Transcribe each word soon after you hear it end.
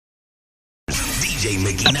DJ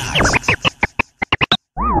Mickey Knox.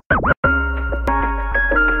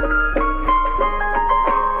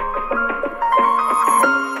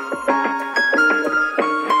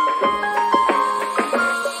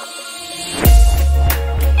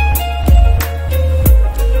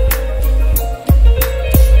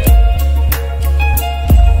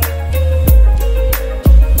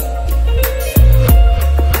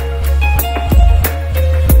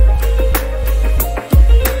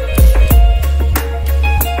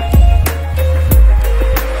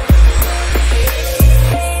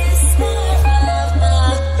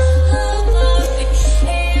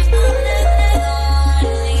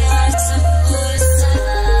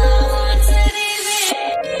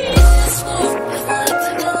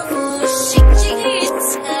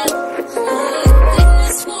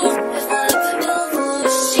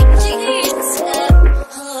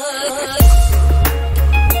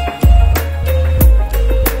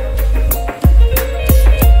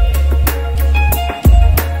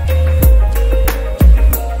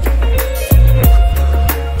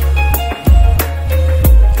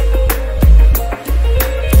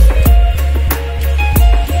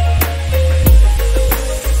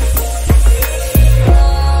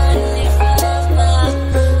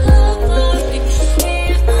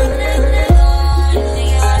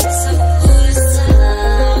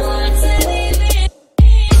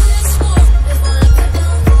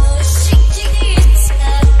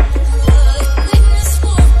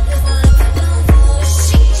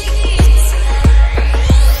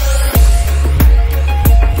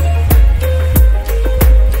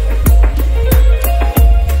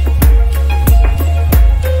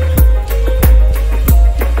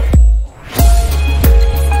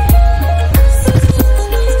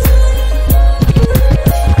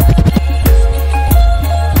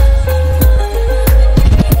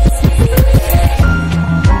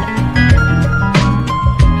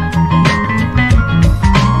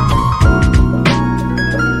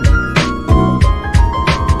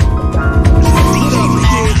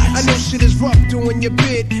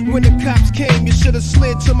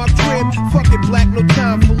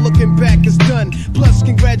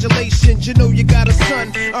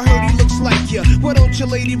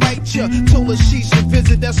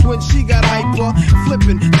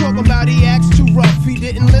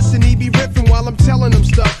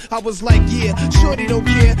 Was like, yeah, shorty don't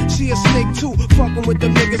care, she a snake too, fucking with the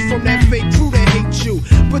niggas from that fake crew that hate you.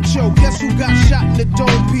 But yo, guess who got shot in the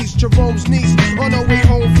dome piece? Jerome's niece, on her way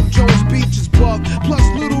home from Jones Beach is Bug. Plus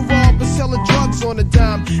Little Rob was selling drugs on a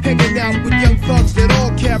dime, hanging out with young thugs that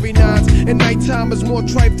all carry nines. And nighttime is more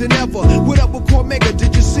tripe than ever. What up with Cormega?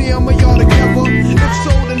 Did you see him or y'all together? If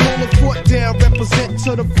so, then hold the fort down, represent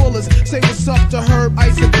to the fullest. Say what's up to Herb,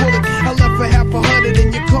 Ice and Bullet. I left for $100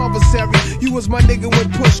 in your commissary. You was my nigga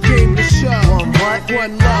when push came to shove. One what?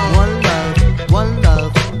 One love. One love. One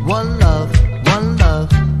love. One love. One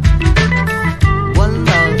love. One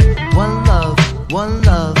love. One love. One love. One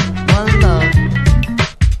love. One love.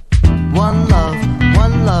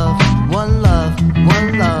 One love. One love.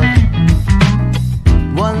 One love.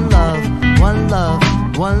 One love. One love.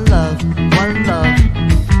 One love. One love.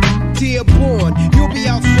 Dearborn, you'll be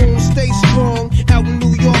out soon, stay strong. Out in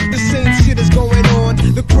New York, the same shit is going on.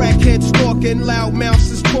 The crackheads stalking, loud mouths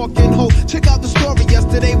is talking. Ho, check out the story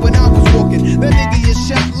yesterday when I was walking. That nigga you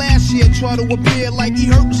shot last year tried to appear like he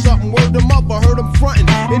hurt something. Word him up, I heard him frontin'.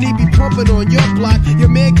 And he be pumping on your block. Your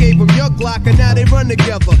man gave him your Glock and now they run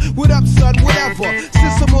together. What up, son? Whatever.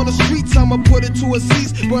 Since I'm on the streets, I'ma put it to a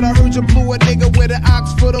cease. But I heard you blew a nigga with an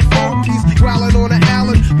ox for the phone piece. Growling on an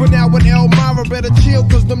island, but now with Elmira, better chill,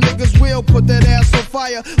 cause them niggas will put that ass on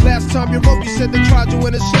fire. Last time you wrote, you said they tried you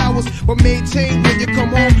in the showers, but maintain when you come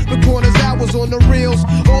home, the corner's hours on the reels.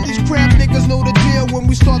 All these crap niggas know the deal. When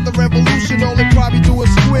we start the revolution, all they probably do is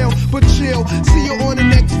squeal. But chill, see you on the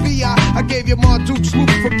next VI. I gave you my Duke's loop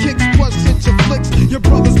for kicks, plus sent your flicks. Your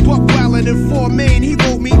brother's buck wildin' in 4 Main. He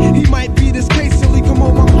wrote me, he might be this case till he come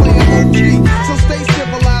home, I'm playing low key. So stay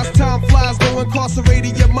civilized, time flies, no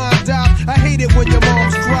incarcerated, your mind dies. I hate it when your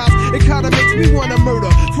mom's cries. It kinda makes me wanna murder,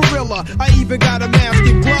 for real. I even got a mask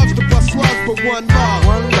and gloves to bust slugs, but one love.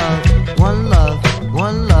 One love, one love,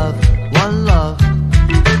 one love, one love.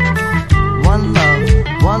 One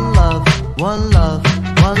love, one love, one love,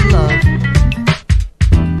 one love.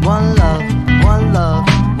 One love, one love,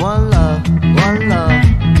 one love, one love.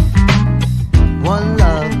 One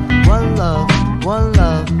love, one love, one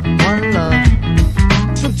love, one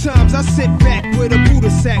love. Sometimes I sit back with a Buddha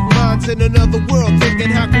sack, mind minds in another world, thinking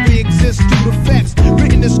how can we exist through the facts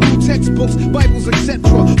written in school textbooks, Bibles, etc.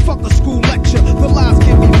 Fuck a school lecture, the lies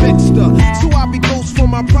get me vexed up. So I be ghost for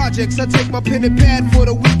my projects. I take my pen and pad for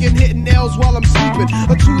the weekend, hitting L's while I'm sleeping.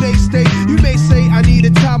 A 2-day stay. You may say I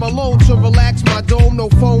needed time alone to relax my dome. No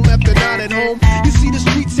phone left the night at home. You see the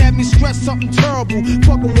streets have me stressed, something terrible.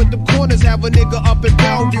 Fucking with the corners, have a nigga up in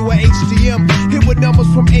Bellevue at HDM. Hit with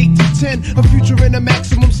numbers from 8 to 10. A future in a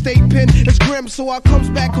maximum state pen. It's grim, so I comes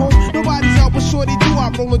back home. Nobody's out but shorty do.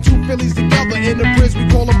 I'm rolling 2 Phillies together in the bridge. We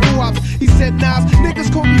call them Boo-Ops. He said Nas,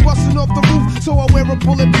 niggas call me busting off the roof. So I wear a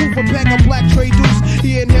bulletproof, a pack of black Trey Deuce.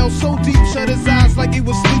 He inhaled so deep, shut his eyes like he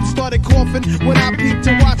was asleep. Started coughing when I peeped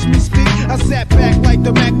to watch me speak. I sat back like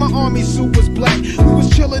the Mac, my army suit was black. We was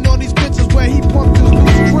chilling on these bitches where he pumped his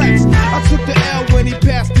loose cracks. I took the L when he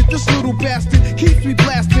passed it. This little bastard keeps me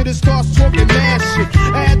blasted and starts talking mad shit.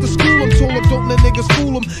 I had to school him, told him don't let niggas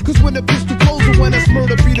fool him. Cause when the pistol blows and when it's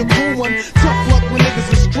murder be the cool one. Tough luck when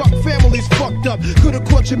niggas are struck, families fucked up. Could've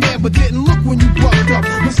caught your man but didn't look when you bucked up.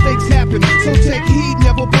 Mistakes happen, so take heed,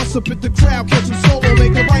 never bust up at the crowd. Catch him solo,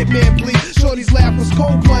 make a right man bleed. Shorty's laugh was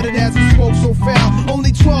cold-blooded as he spoke so foul.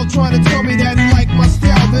 Only 12 trying to tell me that he liked my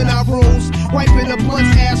style. Then I rose, wiping the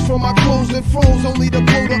blunt's ash from my clothes and froze. Only to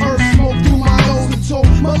blow the earth smoke through my nose and told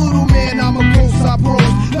my little man I'm a ghost, I bros.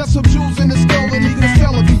 Left some jewels in the skull and he could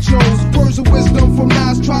tell if he chose. Words of wisdom from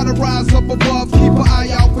Nas, try to rise up above. Keep an eye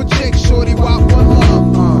out for Jake, shorty, why one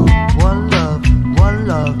love. One love, one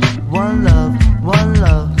love, one love, one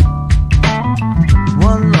love.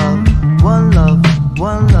 One love, one love,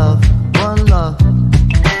 one love, one love.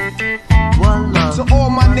 One love. To all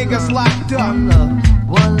my niggas locked up.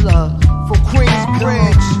 One love, for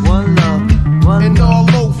Queensbridge. One love, one and all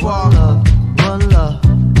over. One love,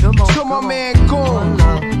 come on. To my man Goon.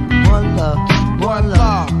 One love, one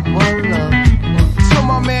love, one love. To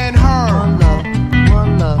my man Herb.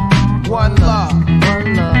 One love, one love,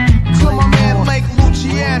 one love. To my man Lake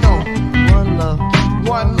Luciano. One love,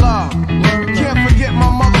 one love. Can't forget my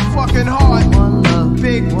motherfucking heart. One love,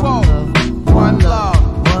 Big Bo. One love.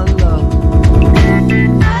 One love,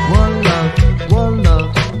 one love, one love,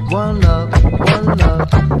 one love, one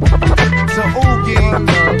love.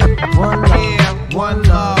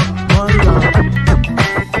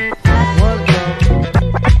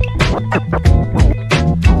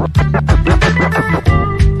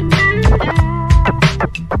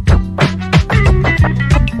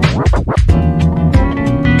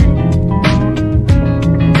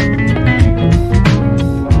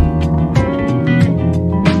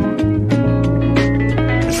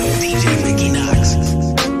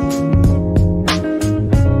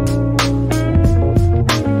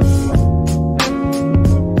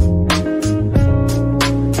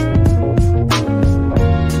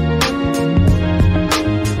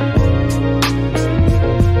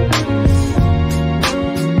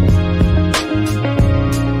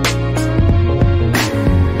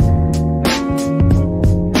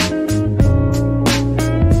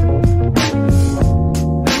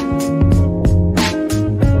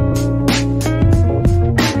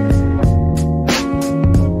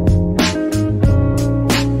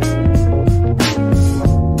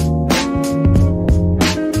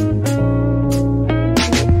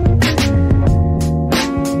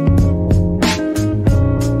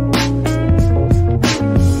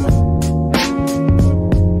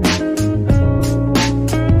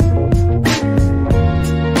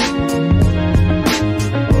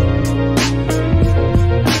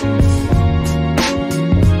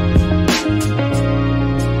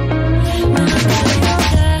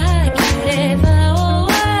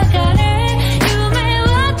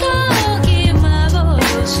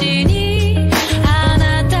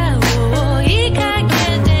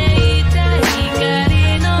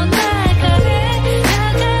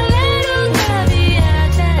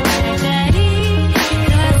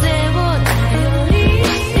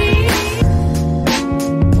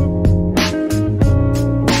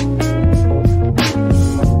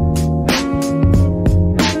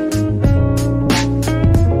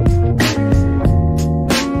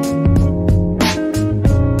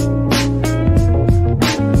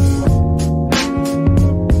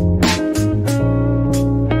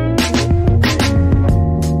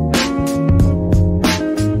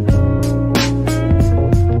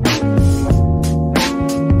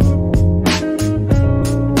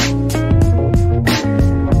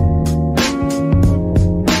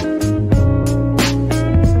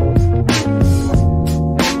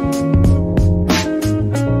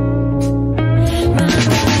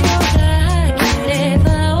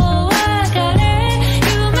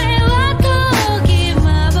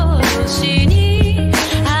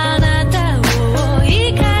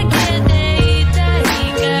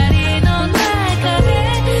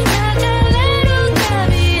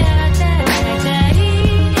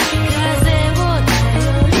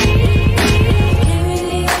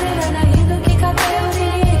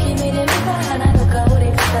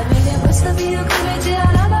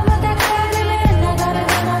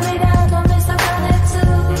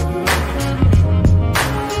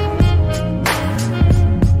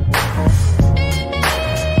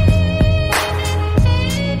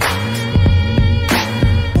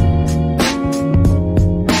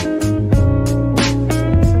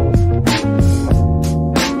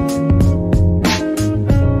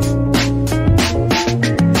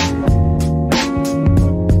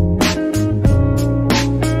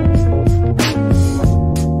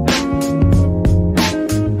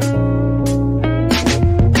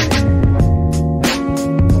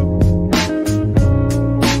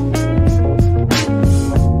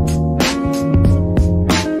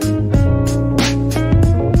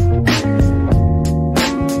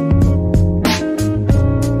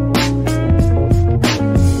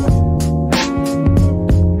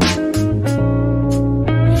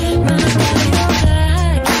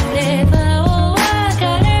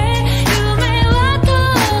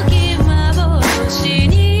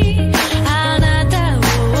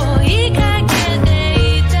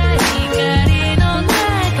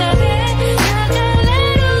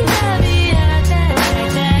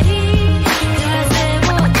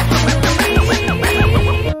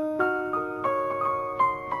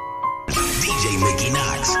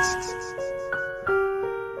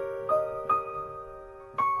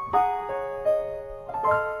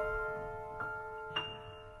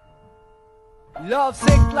 Love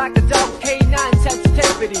sick like a dog, canine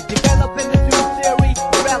sensitivity. Developing a new theory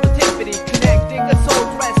of relativity. Connecting a soul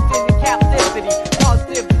dressed in captivity.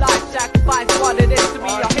 Positive life sacrifice what it is to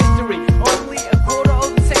be our history. Only a quarter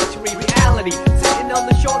of a century. Reality sitting on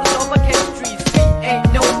the shoulders of a cage tree. See, ain't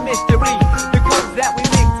no mystery. Because that we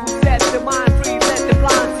mix, we set the mind free. Let the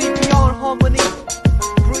blind see beyond harmony.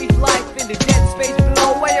 Breathe life in the dead space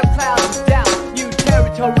below where your clouds is down. New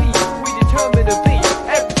territory, we determine to be.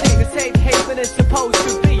 Everything a safe haven is supposed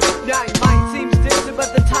to be. Now your mind seems distant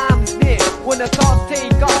but the time is near. When the thoughts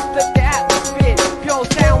take off, split the atmosphere. Pure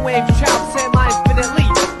sound waves travel semi-infinitely.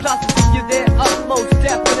 Plus you're there utmost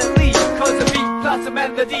definitely. Cause a beat plus a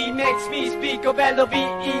melody makes me speak of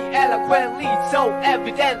L-O-V-E eloquently, so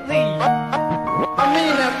evidently. I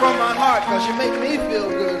mean that from my heart, cause you make me feel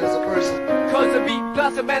good as a person. Cause a beat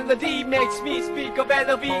plus a melody makes me speak of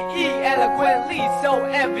L-O-V-E eloquently, so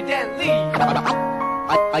evidently.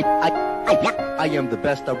 I am the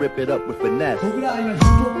best, I rip it up with finesse. 僕らは今ヒップ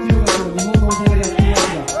ホップという音楽を日本のお互いやっています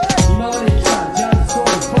が、今まで来たジャズ、ソウ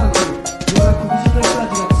ル、ファンク、いろんな黒人の人た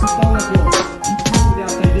ちが作った音楽をヒップホップであっ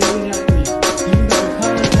たり、レゲエであったり、自分たちの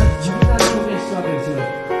体に自分なりに表現したわけですよ。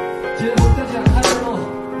僕たちは彼らの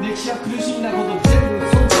歴史や苦しんだことを全部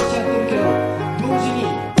尊重し合ってるけど、同時に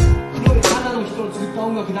黒い肌の人の作った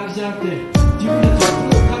音楽だけじゃなくて、自分たちは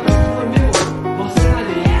黒い髪、黒い目を忘れない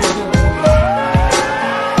でいくことだと思いま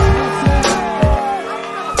す。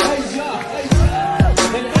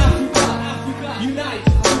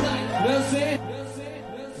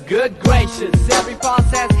Good gracious, every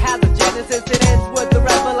process has a genesis, it ends with the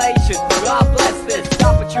revelation. God bless this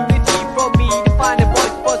opportunity for me to find a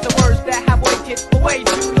voice for some words that have waited for way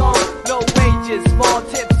too long. No wages, small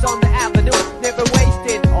tips on the avenue, never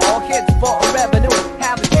wasted, all hits for a revenue.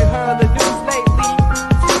 Haven't you heard the news lately?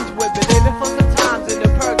 Seems we've been living for some times in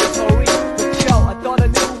the purgatory. But yo, I thought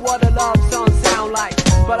I knew what a love song sound like,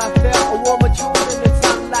 but I felt a warmer tune in the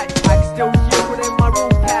sunlight. I can still hear it in my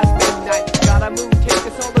room past midnight. Gotta move, take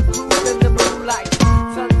us all the in the moonlight.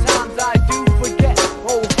 Sometimes I do forget,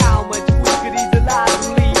 oh how much we could easily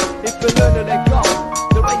leave if we learn to let go.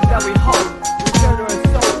 The race that we hold, return to our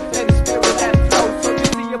soul and the spirit that flows. So you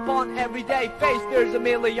see upon everyday face, there's a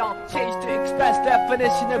million change to express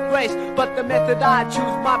definition of grace. But the method I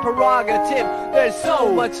choose, my prerogative. There's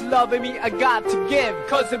so much love in me I got to give.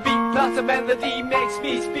 Cause the beat plus a melody makes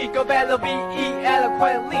me speak of L-O-V-E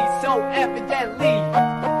eloquently, so evidently.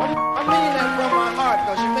 I mean that from my heart,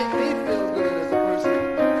 cause you make me feel good as a person.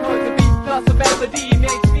 Cause the beat plus a melody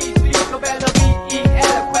makes me speak of L-O-V-E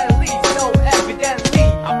eloquently, so evidently.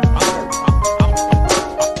 I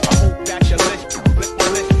hope that you listen.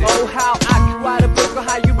 Oh, how I can write a book on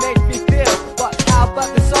how you make me feel. But how about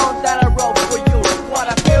the song that I wrote for you? What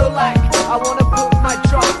I feel like, I wanna put my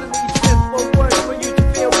trust in these simple words for you to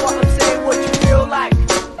feel what I'm saying, what you feel like.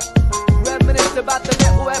 Reminisce about the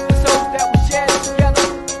little episodes that we shared together.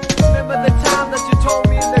 Remember the time that you told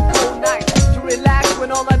me in the cold night to relax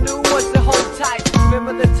when all I knew was to hold tight.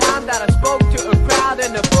 Remember the time that I spoke to a crowd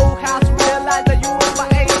in a full house, realized that you were my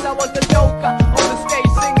ace, I was the joker on the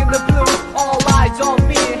stage singing the blues. All eyes on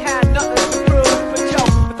me and had nothing to prove. But yo,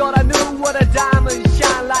 I thought I knew what a diamond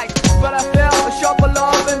shine like, but I felt a sharper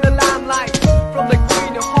love in the limelight. From the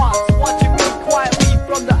Queen of Hearts, watching me quietly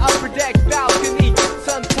from the upper deck balcony.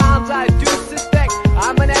 Sometimes I do suspect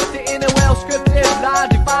I'm an actor in a well-scripted line,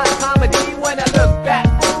 divine comedy. When I look back,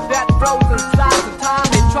 that frozen slice of time,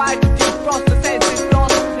 they tried to defrost the senses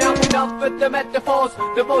lost. Now enough with the metaphors,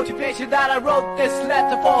 the motivation that I wrote this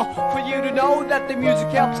letter for you to know that the music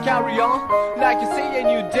helps carry on. Like you say, a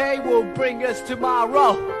new day will bring us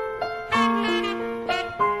tomorrow.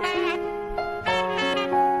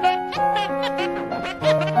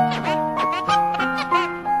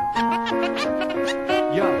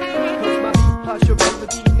 Yo, cause my beat plus your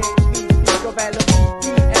melody makes me speak of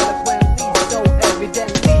L-O-V-E eloquently, so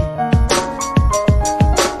evidently.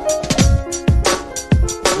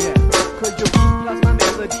 Yeah, cause your beat plus my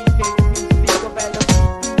melody makes me speak of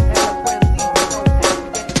L-O-V-E eloquently, so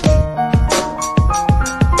evidently.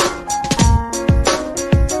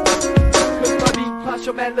 Cause my beat plus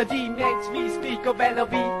your melody makes me speak of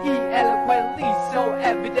L-O-V-E eloquently, so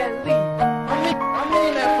evidently. I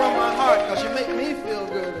mean that from my heart, cause you make me feel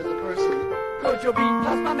good as a person. Cause your beat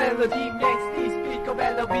plus my melody makes me speak of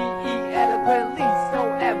L-O-V-E eloquently, so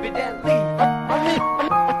evidently.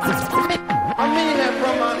 I mean that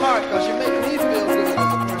from my heart, cause you make me feel good as a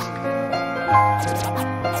person.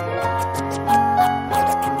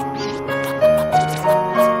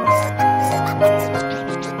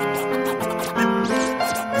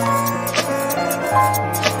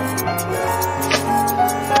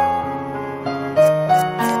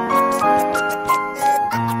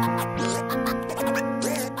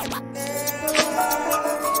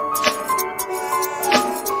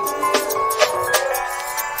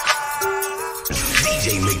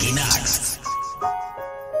 DJ Mickey Knox.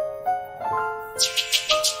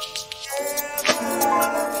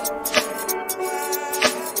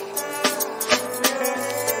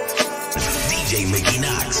 DJ Mickey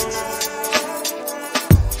Knox.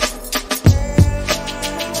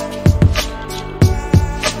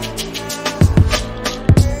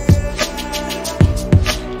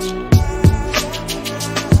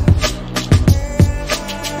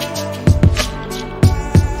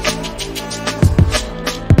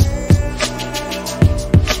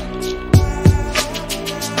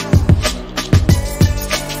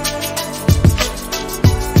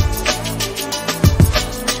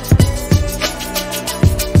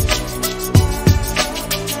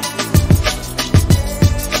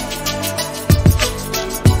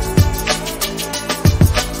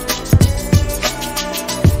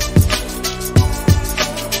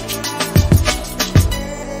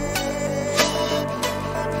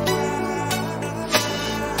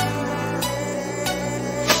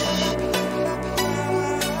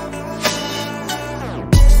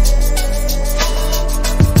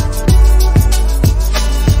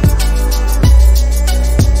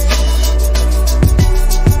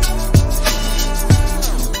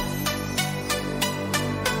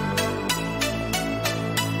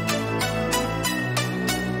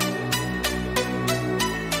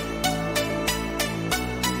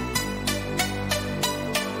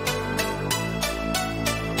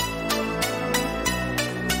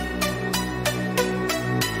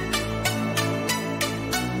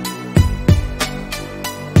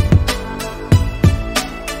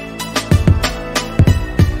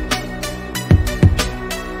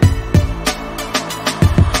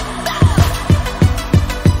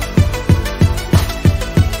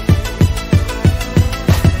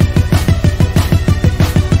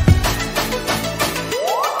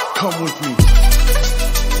 Come with me.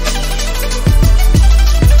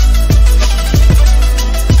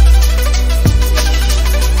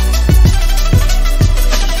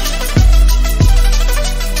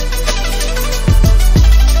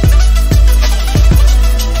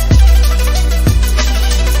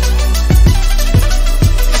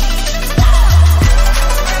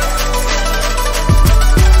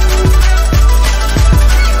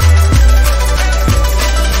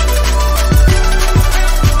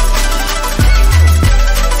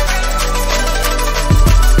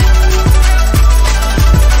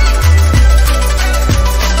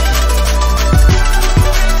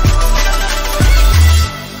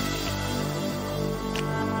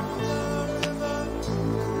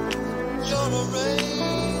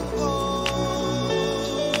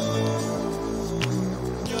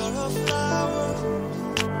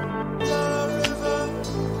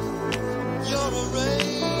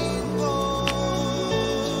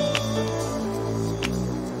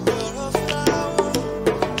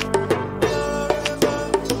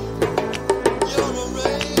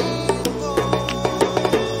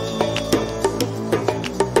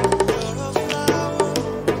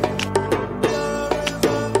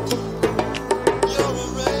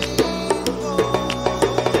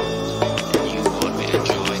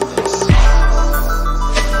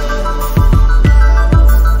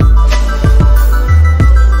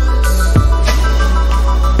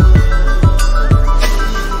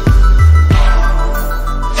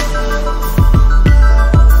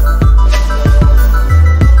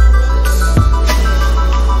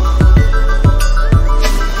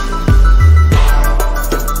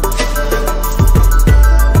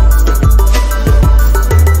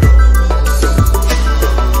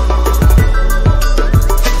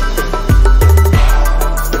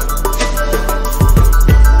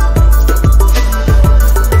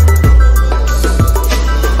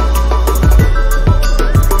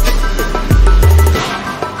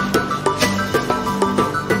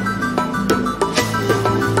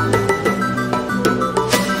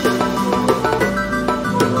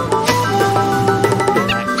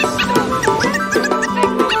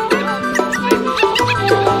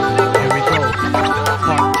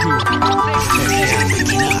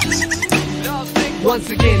 Once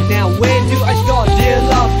again, now where do I start? Dear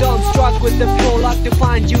love, don't struck with the pure luck to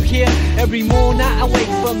find you here. Every morning I wake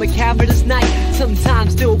from a cavernous night,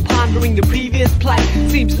 sometimes still pondering the previous plight.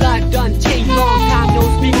 Seems life done changed, long time no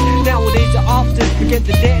speak. Nowadays I often forget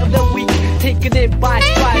the day of the week, taking it by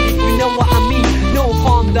stride, if you know what I mean. No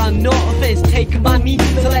harm done, no offense taken by me.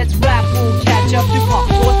 So let's rap, we'll catch up to part.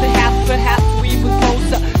 What's the half, perhaps we were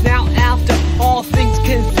closer. Now after all things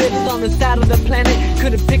considered, on the side of the planet,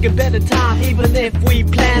 couldn't pick a better time, even if we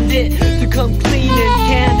planned it to come clean and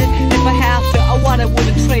candid. If I have to, what I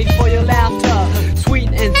wouldn't trade for your laughter. Sweet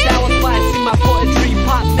and sour spice in my poetry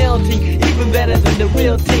pot melting, even better than the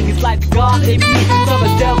just like God in me. So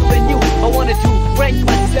the devil in you. I wanted to rank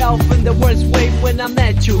myself in the worst way when I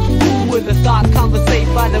met you. With a thought, conversate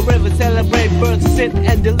by the river, celebrate birds, sit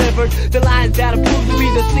and delivered the lines that approved to be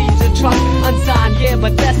the seeds of trust. Unsigned, yeah,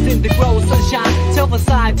 but destined to grow sunshine.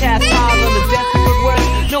 Self-assigned, task hard on the death of good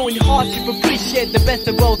words. Knowing hardship, appreciate the best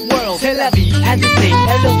of both worlds. C'est la vie, as they say,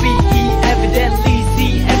 L-O-V-E, evidently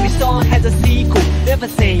see every song has a sequel. Never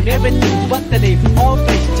same, everything but the name. All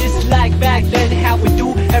face, just like back then, how we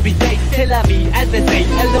do every day. C'est la vie, as they say,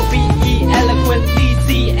 L-O-V-E, eloquently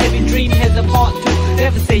see every dream has a part too.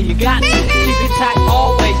 Never say you got to keep it tight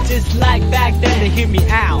always, just like back then. And hear me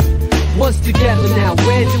out. Once together now,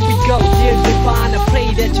 where do we go? Dear divine, I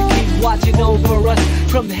pray that you keep watching over us.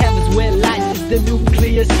 From the heavens where light is the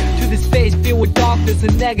nucleus, to the space filled with darkness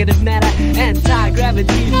and negative matter.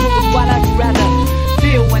 Anti-gravity, proving what I'd rather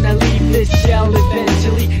feel when I leave this shell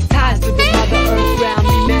eventually. Ties to the mother earth ground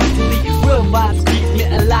me mentally. Real vibes keep me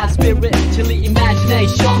alive spiritually.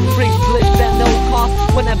 Imagination brings bliss at no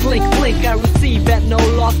cost. When I blink, I receive at no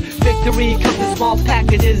loss. Victory comes in small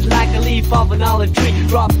packages like a leaf off an olive tree.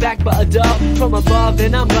 Brought back by a dove from above,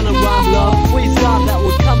 and I'm gonna rhyme love. We saw that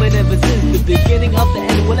was coming ever since the beginning of the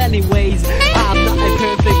end. Well, anyways, I'm not a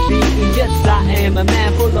perfect being. Yes, I am a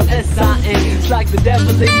man full of S-I-N. It's like the devil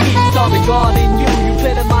in me, saw the God in you. You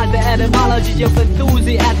epitomize the etymology of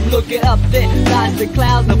enthusiasm. Look it up, there lies the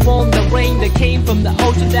clouds that form the rain that came from the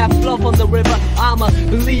ocean that flow from the river. I'm a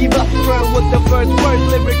believer, firm with the first word,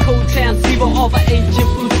 lyrical transceiver of an ancient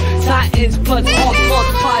roots. Titans plus all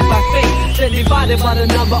multiplied by faith, then divided by the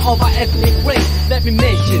number of our ethnic race. Let me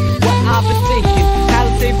mention what I've been thinking, how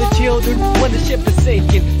to save the children when the ship is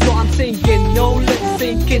sinking. So I'm thinking, no lip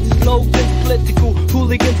syncing, slogans, political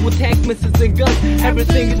hooligans with tank missiles and guns.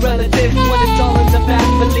 Everything is relative when it's all in the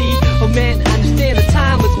family. Oh man, I understand the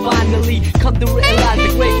time has finally come to realize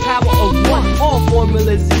the great power of one. All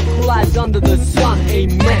formulas equalize under the sun.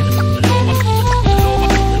 Amen.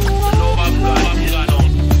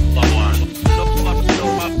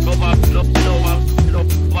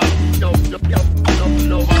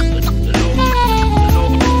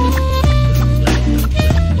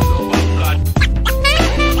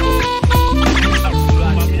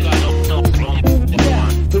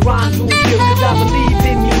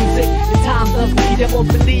 They won't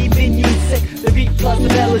believe in you, sick. The beat plus the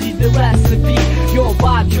melody, the recipe. Your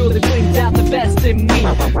vibe truly brings out the best in me.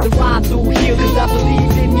 The rhymes will heal cause I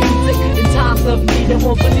believe in music. In times of need, they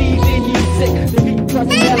won't believe in you, sick. The beat plus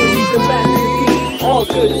the melody, the recipe. All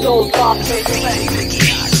good souls, God, make it right.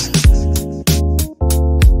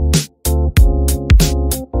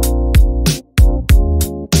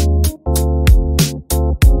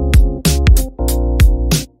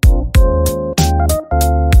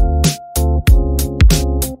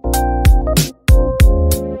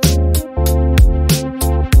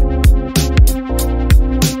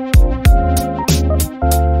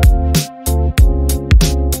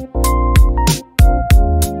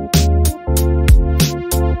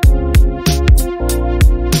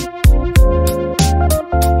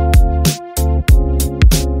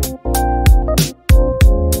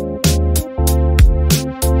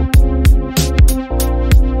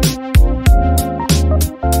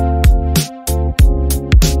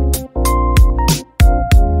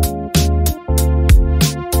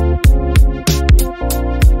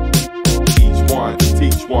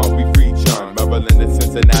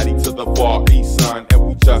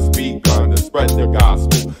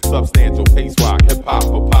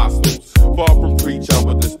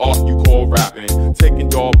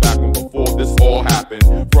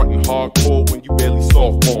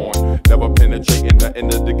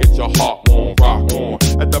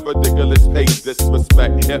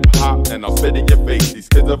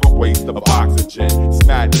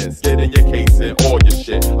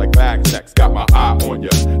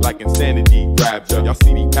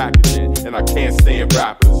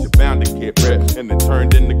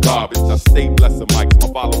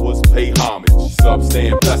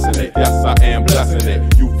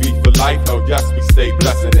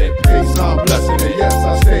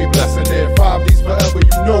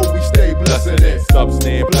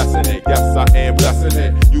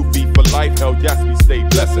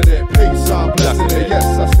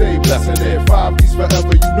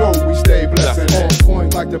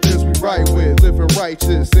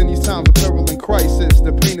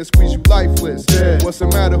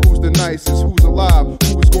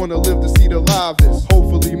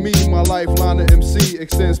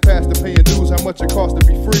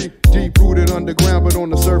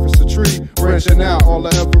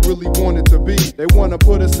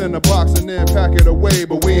 in a box and then pack it away,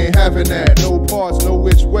 but we ain't having that. No parts, no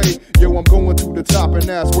which way. Yo, I'm going through the the top, and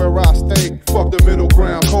that's where I stay. Fuck the middle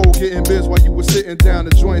ground. Cold getting biz while you were sitting down.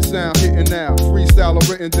 The joint sound hitting now. Freestyle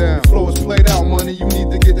or written down. Flow is played out, money. You need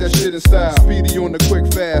to get that shit in style. Speedy on the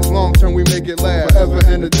quick fast. Long term, we make it last. Forever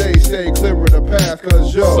in the day, stay clear of the past.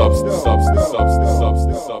 Cause yo.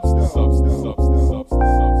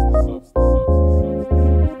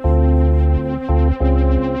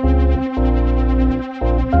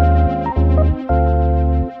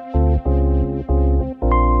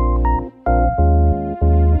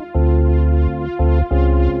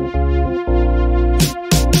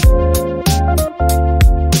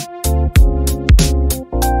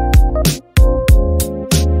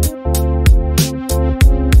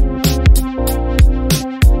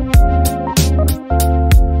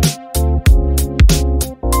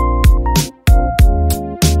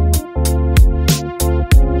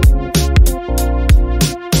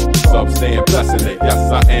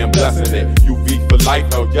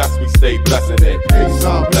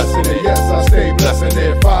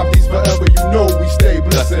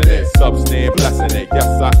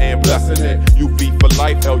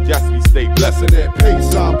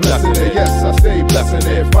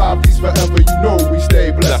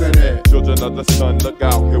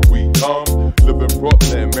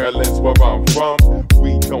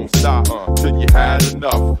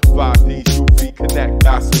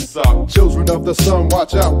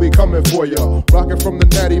 For ya, rockin' from the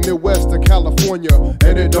natty Midwest to California,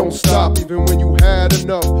 and it don't stop even when you had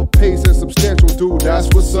enough. Pace and substantial, dude, that's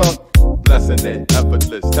what's up. Blessing it,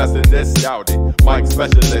 effortless, testing this, shout it. Mic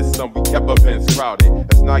specialist, some we kept events crowded.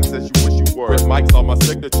 As nice as you wish you were. With mics on my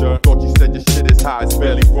signature. Thought you said your shit is high, it's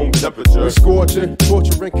barely room temperature. We're scorching,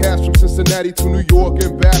 torturing cats from Cincinnati to New York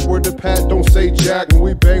and back. Word to Pat, don't say jack. When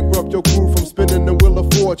we bankrupt your crew from spinning the wheel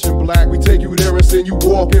of fortune black, we take you there and send you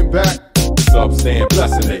walking back. Up, staying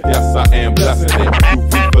blessing it, yes I am blessing it. You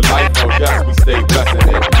beat for life, oh yes we stay blessing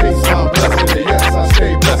it. Peace, I'm blessing it, yes I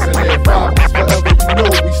stay blessing it. Five is forever, you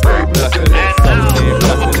know we stay blessing it. Up, staying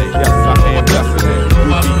blessing it, yes I am blessing it. You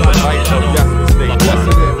beat for life, oh yes we stay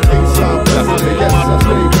blessing it. Peace, I'm blessing it, yes I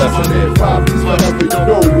stay blessing it. Five is forever, you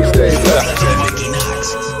know we stay blessing it.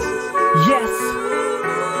 Yes,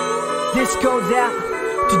 this goes out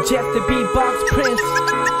to Jeff the Beatbox Prince.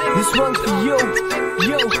 This one's for you,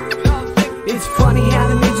 you. It's funny how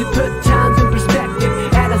the music put times in perspective.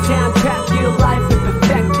 Add a soundtrack to your life and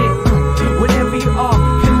perfect it. Whenever you are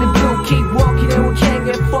feeling blue, keep walking and we can't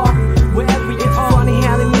get far. Wherever you are. It's funny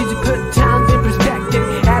how the music put times in perspective.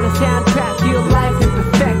 Add a soundtrack to your life and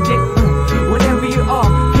perfect it. Whenever you are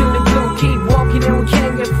feeling blue, keep walking and we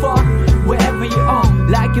can't get far. Wherever you are,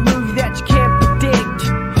 like a movie that you can't predict,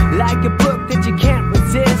 like a book that you can't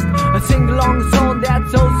resist. A sing-along song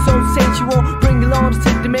that's oh so sensual. Bring along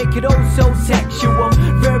stick to make it oh so sexual.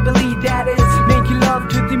 Verbally that is, making love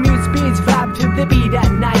to the music beats, vibe to the beat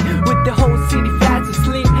at night. With the whole city fast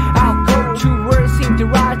asleep, I'll go true words seem to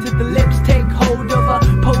rise to the lips. Take hold of a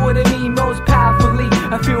poet in me most powerfully.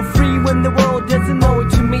 I feel free when the world doesn't know it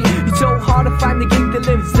to me. It's so hard to find the gig that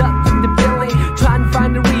lives up to the billing. Trying to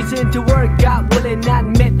find a reason to work, God willing, I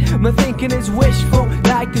admit my thinking is wishful.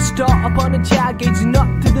 Like a star up on a child gazing up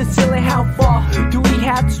to the ceiling. How far do we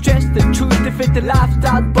have to stretch the truth to fit the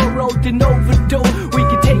lifestyle borrowed and overdue? We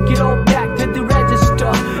can take it all back to the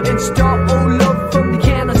register and start all up from the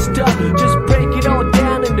canister. Just break it all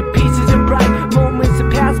down into pieces and bright moments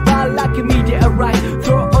that pass by like a meteorite.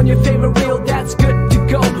 Throw it on your favorite reel, that's good to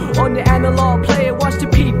go. On the analog player, watch the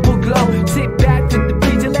people glow. Sit back to the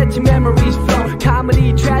beat and let your memories flow.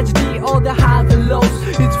 Comedy, tragedy, all the highs and lows.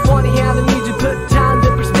 It's funny how the music put time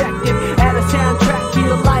in perspective. Add a soundtrack to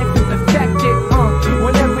your life and perfect it.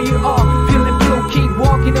 Whenever you are feeling blue, keep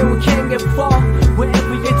walking and we can't get far.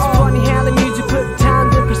 Wherever you are, it's funny how the music put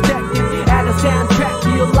time in perspective. Add a soundtrack to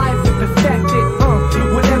your life and perfect it.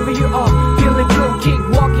 Whenever you are feeling blue, keep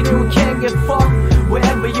walking and we can't get far.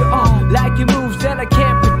 Wherever you are, like your moves that I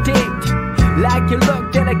can't predict, like your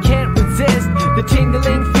look that I can't resist. The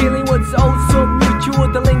tingling feeling was oh so mutual.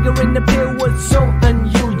 The lingering appeal was so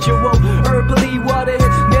unusual. Herbally water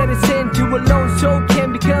is medicine to a lone soul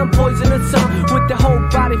can become poisonous. With the whole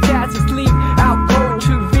body fast asleep, out cold.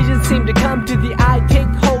 True vision seem to come to the eye. Take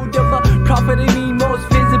hold of a prophet in me most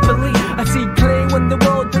visibly. I see clear when the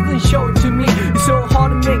world doesn't show it to me. It's so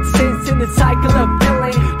hard to make sense in the cycle of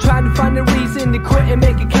feeling. Trying to find a reason to quit and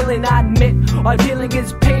make a killing. I admit our feeling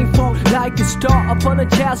is painful, like a star upon a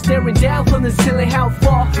child staring down from the ceiling. How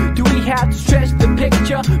far do we have to stretch the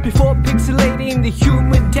picture before pixelating the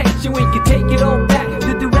human texture? We can take it all back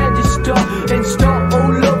to the register and start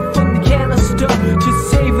all up from the canister.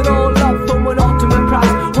 Just save it all up for an ultimate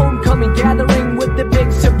prize. Homecoming gathering with the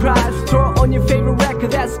big surprise. Throw on your favorite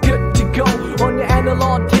record that's good to go. On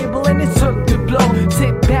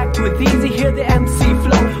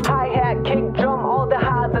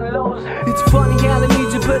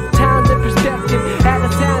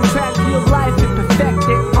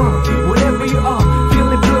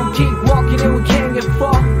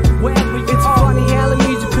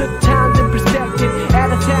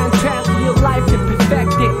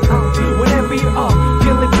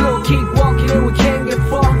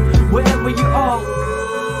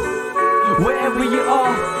wherever you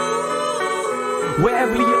are,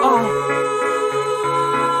 wherever you are.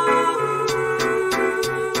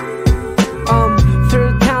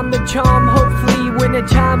 Third time the charm, hopefully when the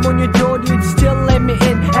time on your door you'd still let me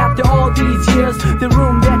in. After all these years, the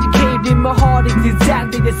room that you caved in, my heart is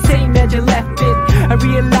exactly the same as you left it. I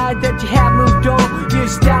realize that you have moved on, your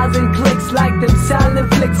styles and clicks like them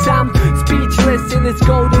silent flicks. I'm speechless in this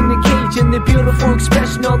golden occasion, the beautiful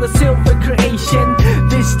expression on the silver creation.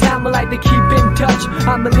 This time I like to keep in touch,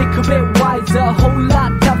 I'm a little bit wiser, a whole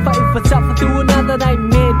lot tougher. If I suffer through another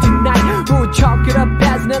nightmare tonight, we'll chalk it up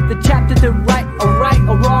as another chapter to write, or right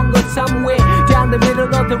or wrong, or somewhere down the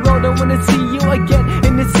middle of the road. I wanna see you again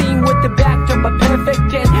in the scene with the backdrop a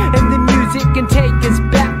perfect 10, and the music can take us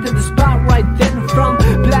back to the spot right then. From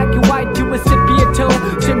black and white to a sepia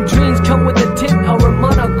tone, some dreams come with a tint or a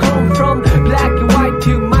monochrome. From black and white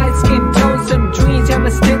to my skin tone, some dreams have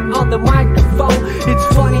a stint on the microphone. It's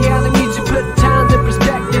funny how the music put times in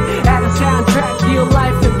perspective, add a soundtrack to your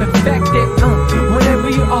life and perfect it. Whenever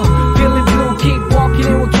you are feeling blue, keep walking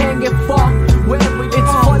and we can't get far. Wherever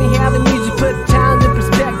it's funny how the music put times in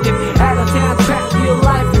perspective, add a soundtrack to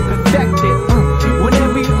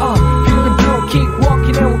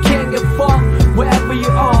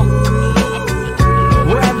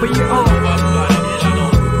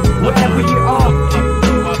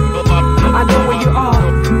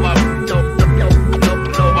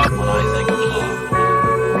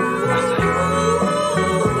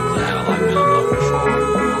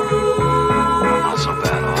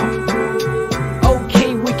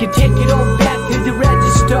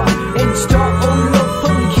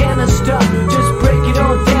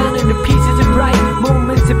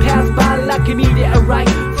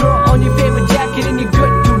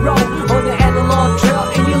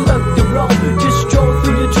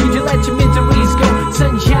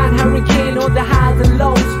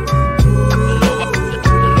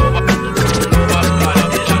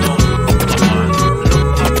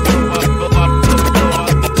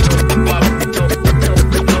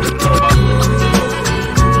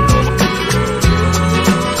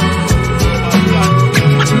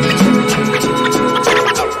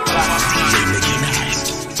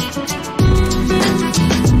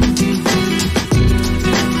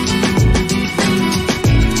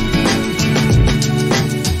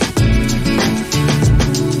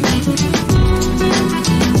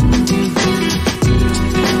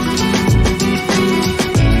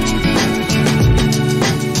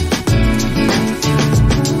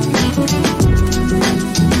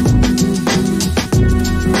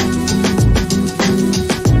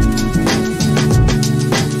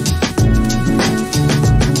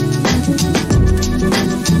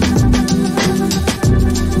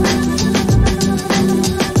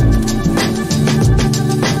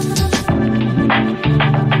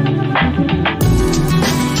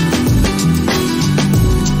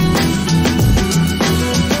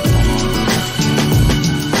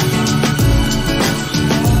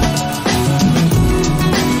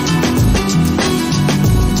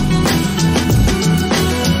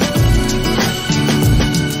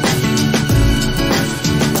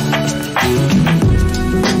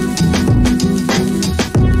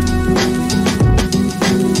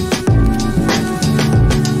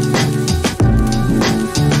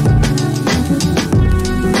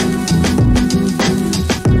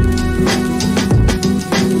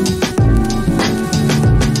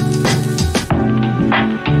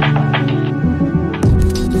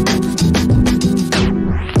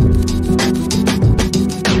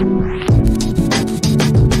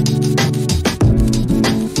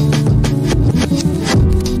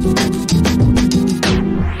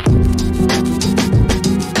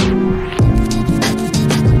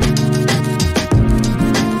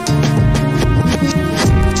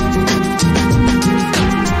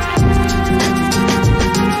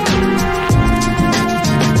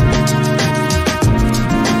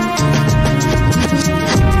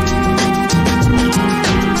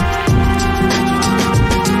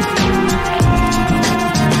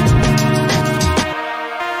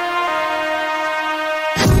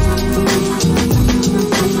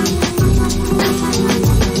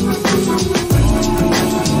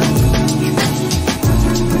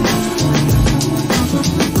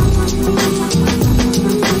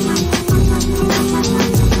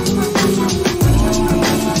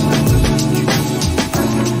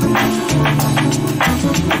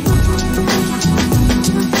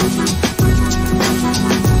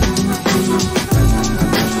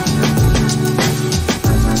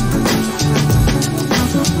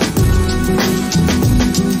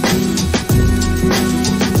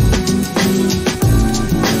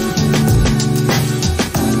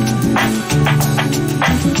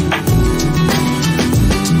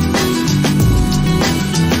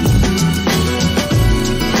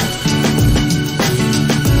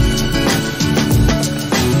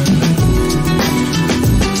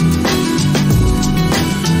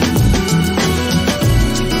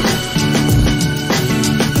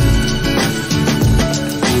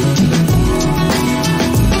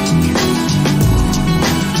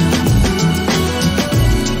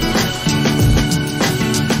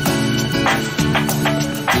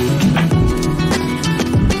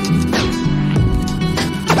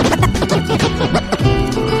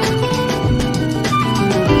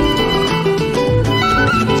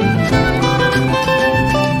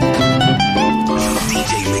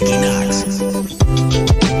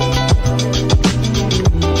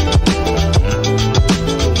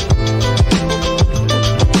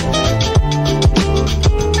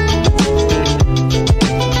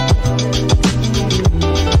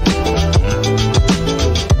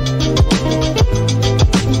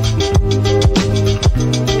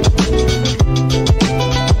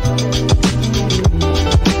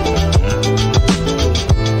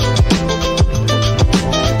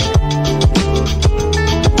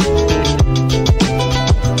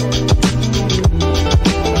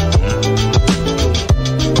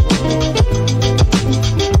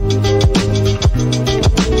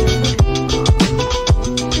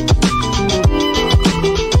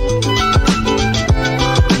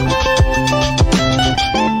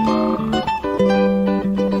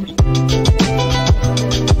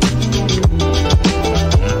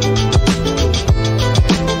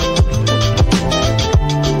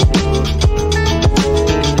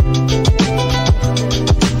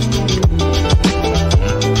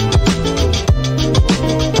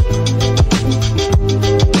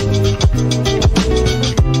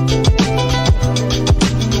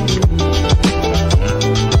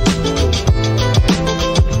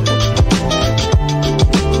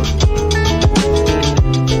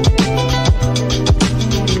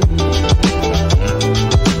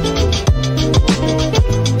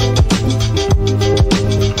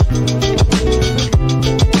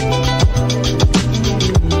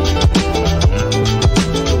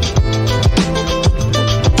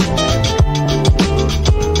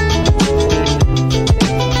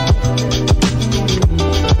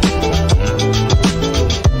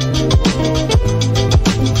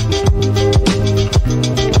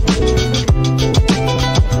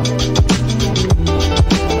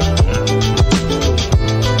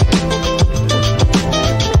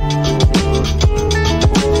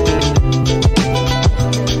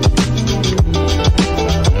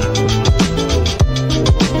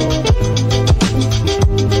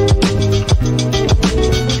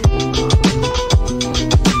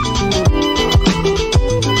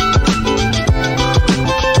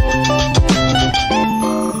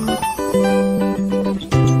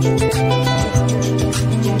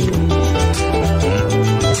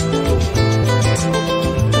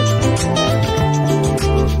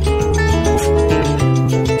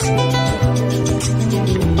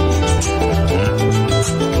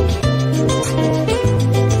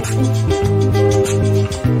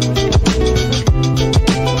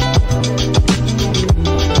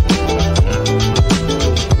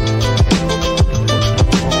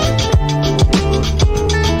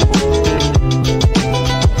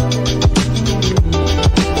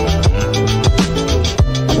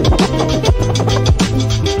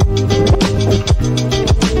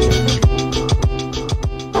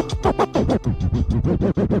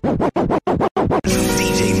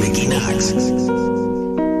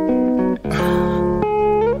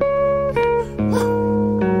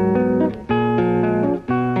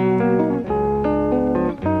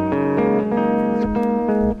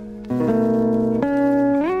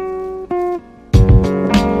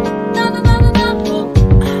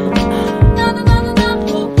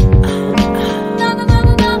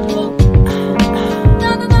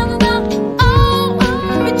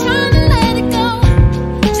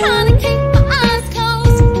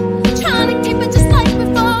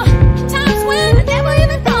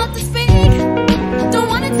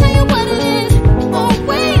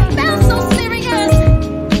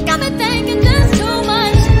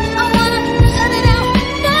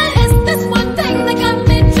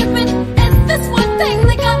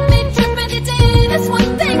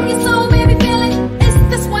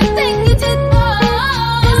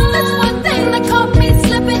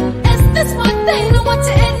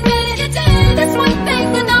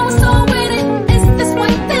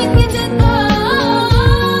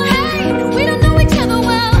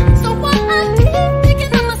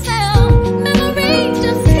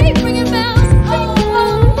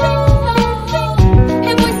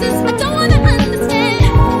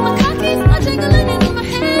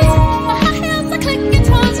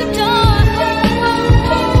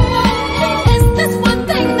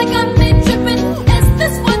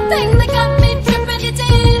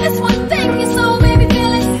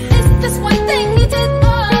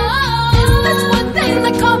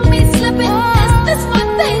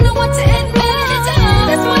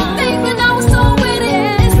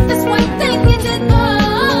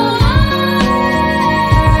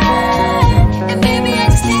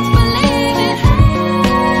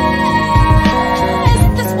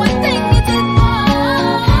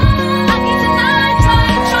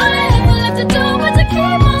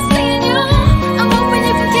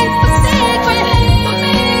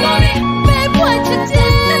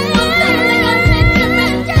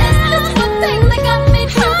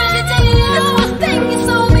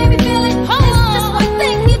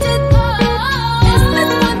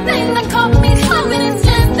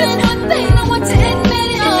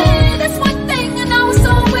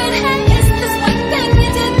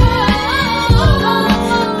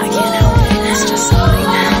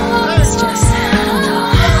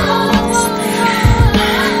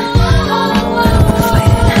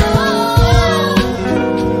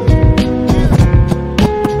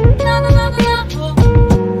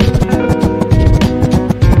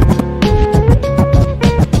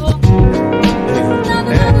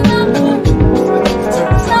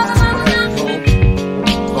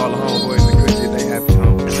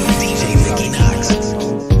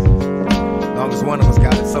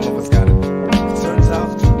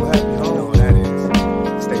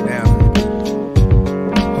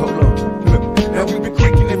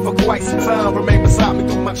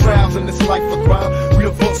my trials in this life of crime. We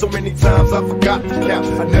have fought so many times, I forgot to count.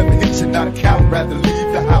 I never hit you, not a coward, rather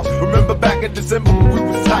leave the house. Remember back in December when we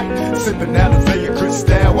was tight, sipping Alizé and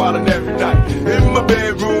Cristal wildin' every night. In my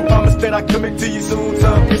bedroom, promise that I commit to you soon.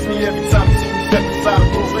 Time kiss me every time you see me step inside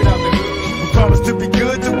the room, straight out the hood. We promise to be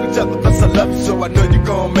good to each other, plus I love you, so I know you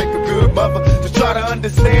gon' make a good mother. Just try to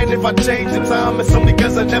understand if I change the time, it's only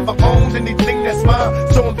cause I never owned anything that's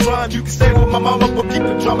mine. So I'm trying, you can stay with my mama, but keep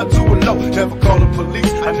the drama to a low. Never call the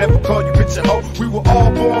police, I never call you bitch a hoe. We were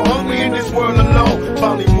all born hungry in this world alone.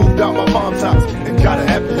 Finally moved out my mom's house and got a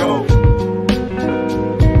happy home.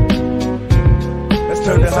 Let's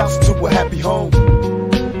turn the house to a happy home.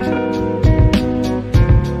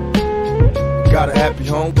 Got a happy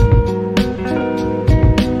home.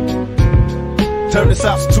 Turn this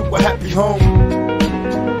house to a happy home.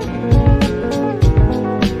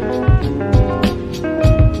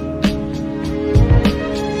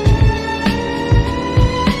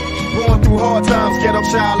 Going through hard times, ghetto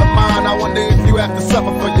child of mine. I wonder if you have to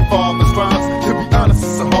suffer for your father's crimes. To be honest,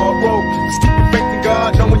 it's a hard road. Just keep your faith in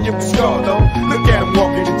God, knowing you're scarred though. Look at him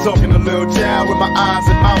walking and talking, a little child with my eyes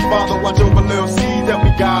and mouth. Father, watch over little seeds, help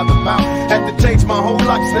me guide them out. Had to change my whole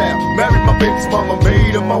lifestyle. Married my baby's mama,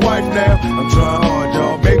 made her my wife now. I'm trying hard,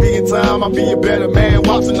 y'all. Maybe in time I'll be a better man.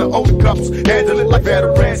 Watching the older couples handle it like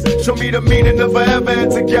veterans. Show me the meaning of forever,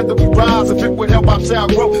 and together we rise. If it would help our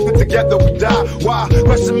child grow, then together we die. Why?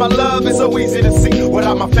 Question my love is so easy to see.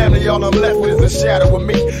 Without my family, all I'm left with is a shadow of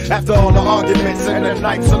me. After all the arguments and the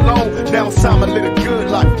nights alone, now it's time to live a good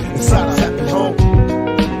life inside a happy home.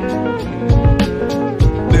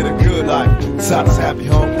 Live a good life inside a happy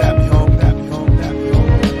home, happy home, happy home, happy home.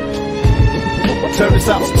 Turn this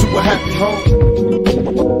house to a happy home.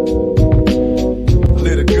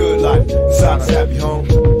 Live a good life inside a happy home.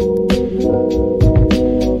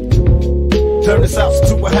 Turn this house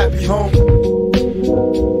to a happy home.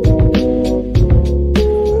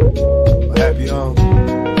 A happy home.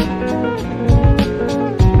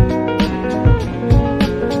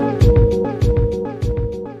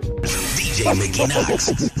 DJ Mickey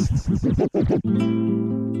Knox.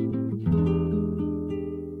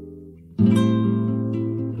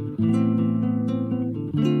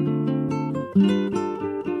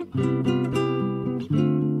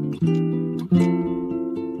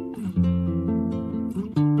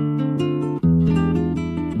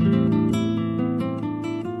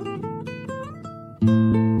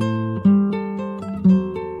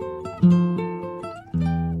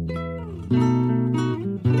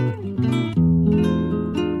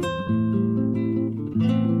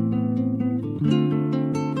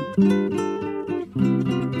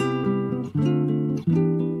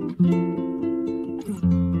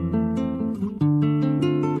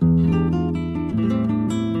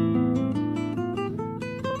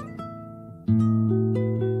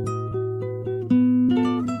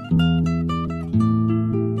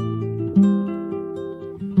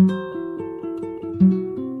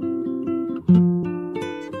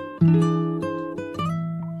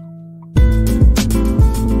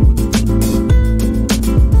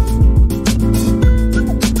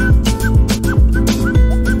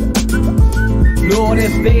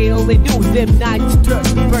 Them nights dirt,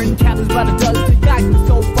 burn candles by the dust, ignite the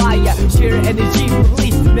soul fire, sheer energy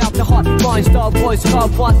release, melt the heart, mind, star voice,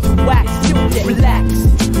 heart, want to wax, you get relaxed,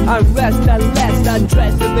 unrest, unless,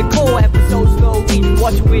 undressed in the core, episode slowly,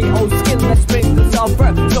 wash away old skin, let's bring the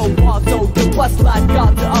sulfur, so far, so good, what's life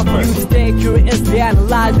got to offer, you stay curiously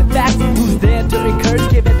analyze the facts, who's there to encourage,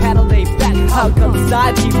 give it paddle they back, how come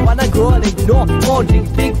society wanna grow and ignore, holding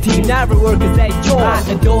think team, never work as a chore, I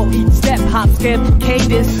adore each step, hop, skip,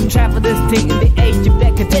 cadence, travel this in the age of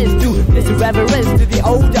decadence, do this reverence to the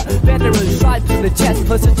older veterans, stripes to the chest,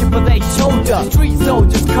 plus a chip on their shoulder. Street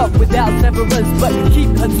soldiers cut without severance, but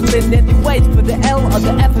keep hustling anyways for the L of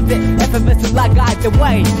the F of it. FMS like either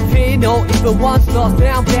way. Fear no evil once lost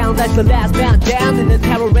down, down. That's the last bound down in the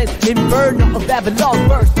terrorist inferno of Babylon.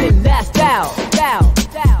 First in, last down, down,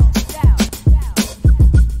 down.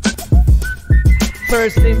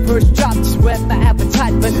 First in, first drop, just whet my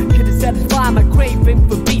appetite, but couldn't satisfy my craving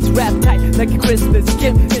for beats rap tight like a Christmas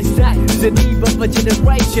gift. This night is the need of a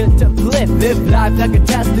generation to live life like a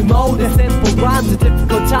testimony. Simple rhymes, a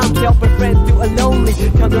difficult time to help a friend through a lonely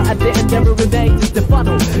counter at the end, never remains just a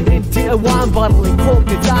funnel into a wine bottle and cold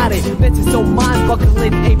anxiety. Mental so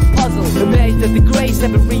mind-boggling a puzzle. Amazed that the grace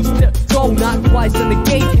never reached the goal, not twice in the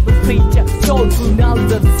gate, even preacher. Soul through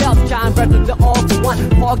knowledge of self, shine brighter than all to one.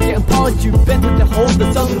 Pocket and polish you better to hold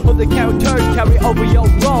the sun for the characters carry over your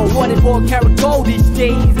role. 24 karat gold these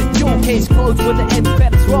days, a jewel case closed with the end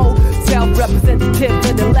credits roll. Self-representative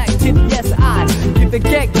and elected, yes I give the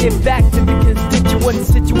gag, give back to the constituent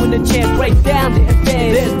sit you in a chair, break down the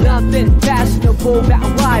affair. There's nothing fashionable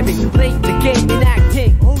about arriving late the game and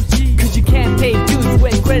acting. Cause you can't pay dues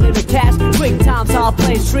with credit or cash. Quick times I'll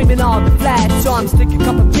play, streaming all the flash. So I'm sticking a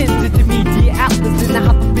couple pins into media outlets, and I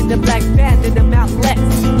hop up in the black band and I'm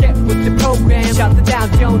outlets. Get with the program, shout the Dow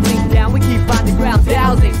Jones link down. We keep on the ground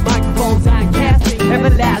dowsing, microphones on casting,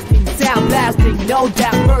 everlasting sound blasting, no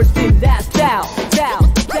doubt bursting, that's down.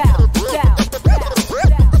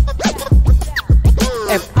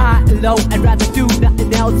 FILO, I'd rather do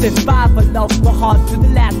nothing else if I follow my heart to the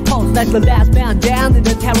last pulse, like the last man down in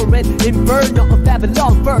the terrorist inferno of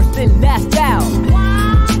Babylon, first and last down.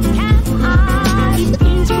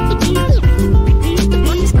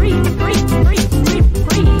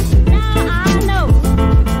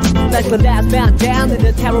 Like the last man down in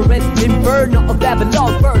the terrorist inferno of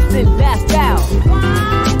Babylon, first and last down.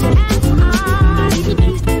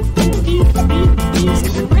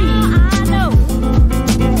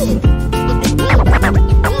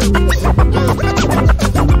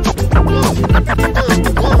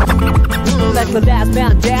 Like the last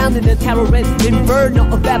man down in the terrorist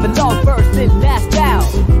inferno of Babylon, first and last down.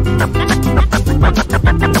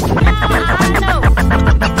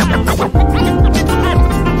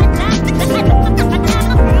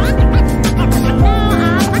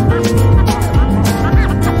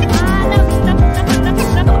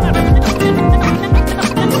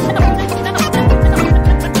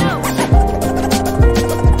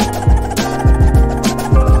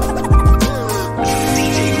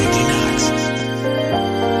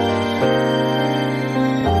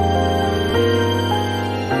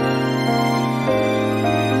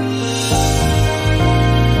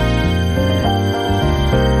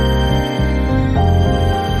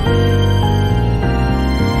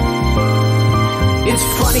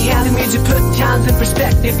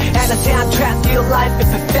 And a soundtrack to your life and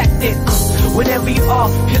perfect it. Whenever you are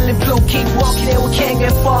feeling blue, keep walking and we can't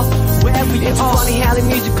get far. Wherever you are, it's funny how the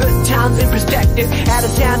music put times in perspective. Add a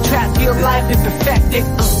soundtrack to your life and perfect it.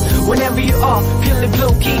 Whenever you are feeling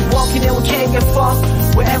blue, keep walking and we can't get far.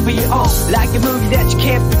 Wherever you are, like a movie that you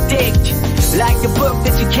can't predict, like a book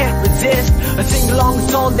that you can't resist. A sing-along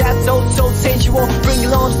song that's oh so sensual. Bring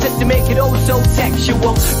along set to make it oh so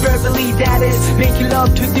sexual. Verbally that is, making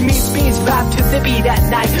love to the music, beats vibe to the beat at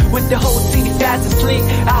night. With the whole city fast asleep,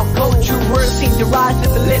 our culture words seem to rise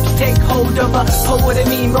as the lips take hold of a poet and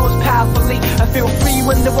me most powerfully. I feel free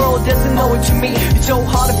when the world doesn't know it to me. It's so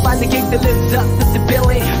hard to find a gig that lives up to the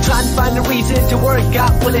billing. Trying to find a reason to work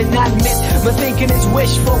out, will it not admit my thinking is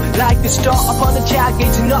wishful, like the star upon the child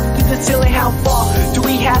gazing up to the ceiling. How far do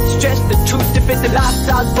we have to stretch the truth to fit the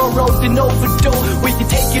lifestyles borrowed and overdue? We can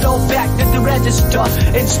take it all back to the register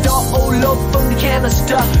and start all over from the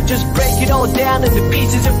canister. Just break it all down into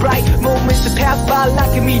pieces of bright moments that pass by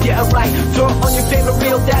like a meteorite. Throw it on your favorite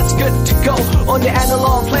reel, that's good to go. On the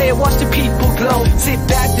analog player, watch the people glow. Sit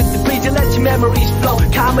back to the breeze and let your memories flow.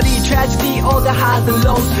 Comedy, tragedy, all the highs and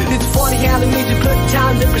lows. It's funny how the music put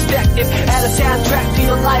time in perspective. Add a soundtrack to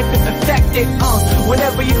your life and perfect it.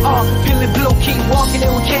 Whenever you are feeling blue, keep walking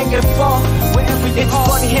and we can't get far. Wherever you are, it's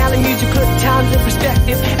funny how the music put time in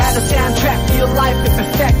perspective. Add a soundtrack to your life and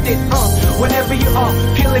perfect it. Whenever you are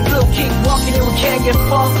feeling blue, keep walking and we can't get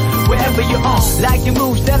far. Wherever you are, like the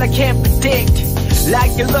moves that I can't predict,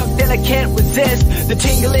 like the look that I can't resist. The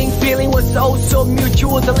tingling feeling was so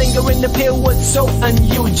mutual. The lingering appeal was so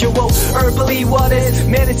unusual. Herbally what is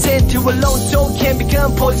medicine to a lone soul can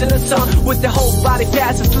become poisonous song. With the whole body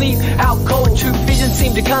fast asleep, out cold true vision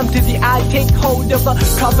seem to come to the eye. Take hold of a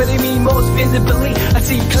property me most visibly. I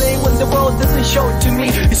see clear when the world doesn't show it to me.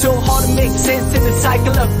 It's so hard to make sense in the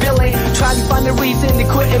cycle of feeling. Try to find a reason to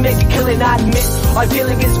quit and make a killing. I admit our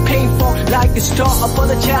feeling is painful, like a star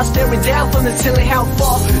upon a child staring down from the ceiling. How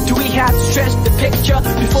far do we have to stretch the picture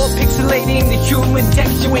before pixelating the human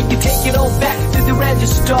texture? We can take it all back to the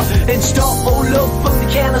register and start all over from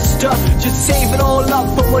the canister. Just save it all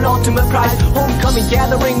up for an ultimate prize. Homecoming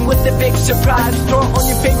gathering with a big surprise. Throw it on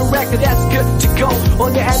your favorite record, that's good to go.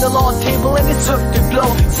 On your analog table and it's hooked to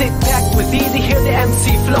blow. Sit back with easy, hear the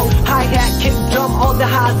MC flow. Hi-hat, kick, drum, all the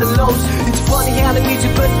highs and lows. It's funny how the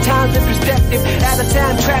music put times in perspective. Add a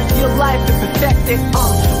soundtrack to your life and perfect it.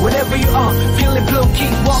 Whenever you are feeling blue, keep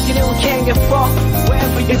walking and we can't get far.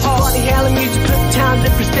 Wherever you are, it's funny how the music put times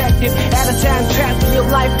in perspective. Add a soundtrack to your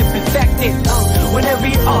life to perfect it. Whenever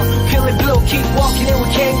you are feeling blue, keep walking and we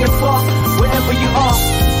can't get far. Wherever you are,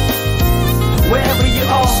 wherever you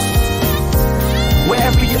are,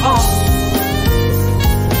 wherever you are.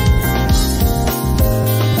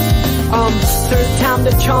 Third time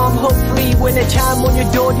the charm, hopefully when the chime on your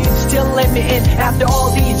door you'd still let me in. After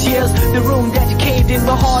all these years, the room that you caved in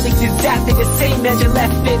my heart is exactly the same as you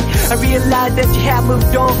left it. I realize that you have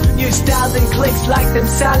moved on. New styles and clicks like them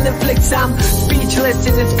silent flicks. I'm speechless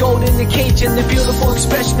in this golden occasion, the beautiful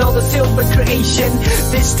expression of the silver creation.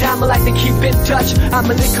 This time I like to keep in touch. I'm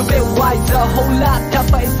a little bit wiser, a whole lot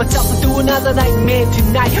tougher. If I suffer through another nightmare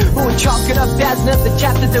tonight, we'll chalk it up as another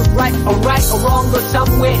chapter to write. Or right or wrong or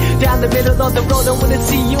somewhere down the middle of the road. I wanna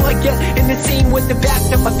see you again in the scene with the back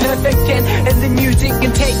to my perfect 10. And the music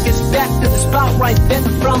can take us back to the spot right then.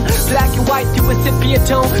 From black and white to a sepia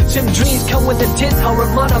tone, some dreams come with a tint or a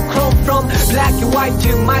monochrome. From black and white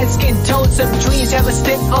to my skin tone, some dreams have a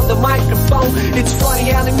stint on the microphone. It's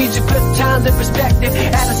funny how the music puts times in perspective.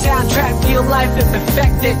 Add a soundtrack, feel life and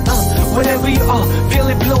perfect it. Whenever you are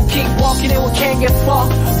feeling blue, keep walking and we can't get far.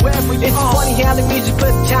 Wherever you are, funny how the music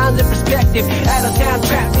puts times in perspective. Add a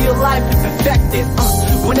soundtrack, feel life and perfect it.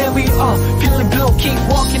 Whenever you are feeling blue, keep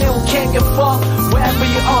walking and we can't get far. Wherever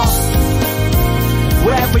you are,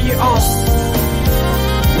 wherever you are,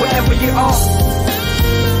 wherever you are,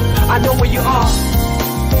 I know where you are.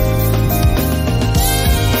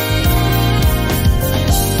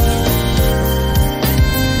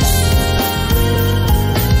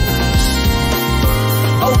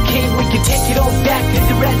 Okay, we can take it all back to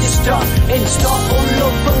the register and start all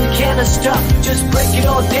over from the canister. Just break it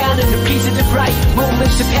all down into pieces of bright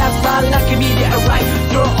moments to pass by like immediate right.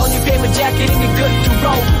 Throw on your favorite jacket and you're good to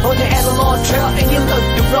roll on the analog trail and you look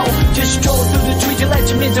the road. Just stroll through the trees and let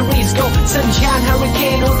your miseries go. Sunshine,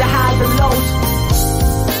 hurricane, on the highs and lows.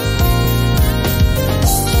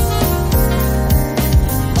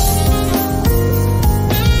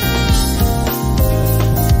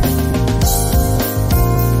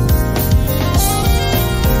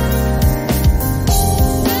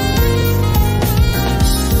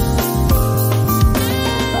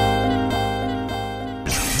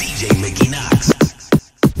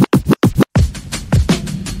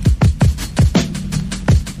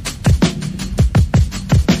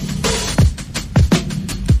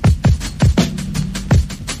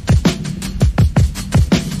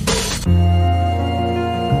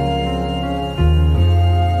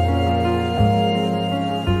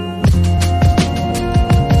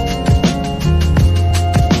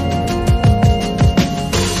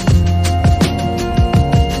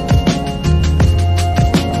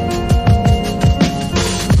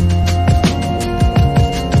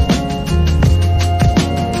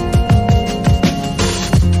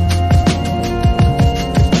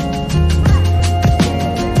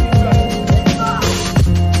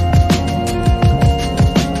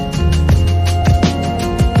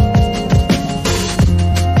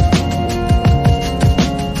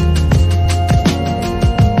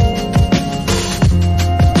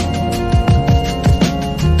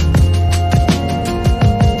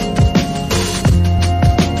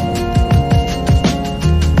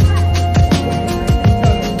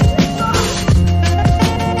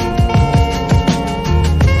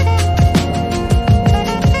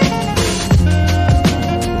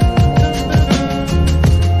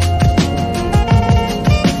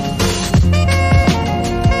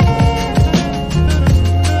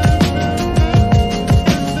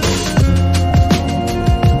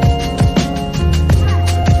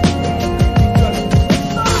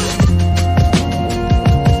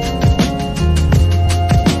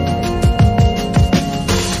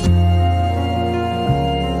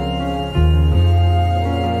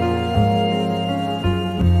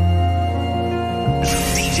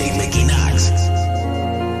 Knox.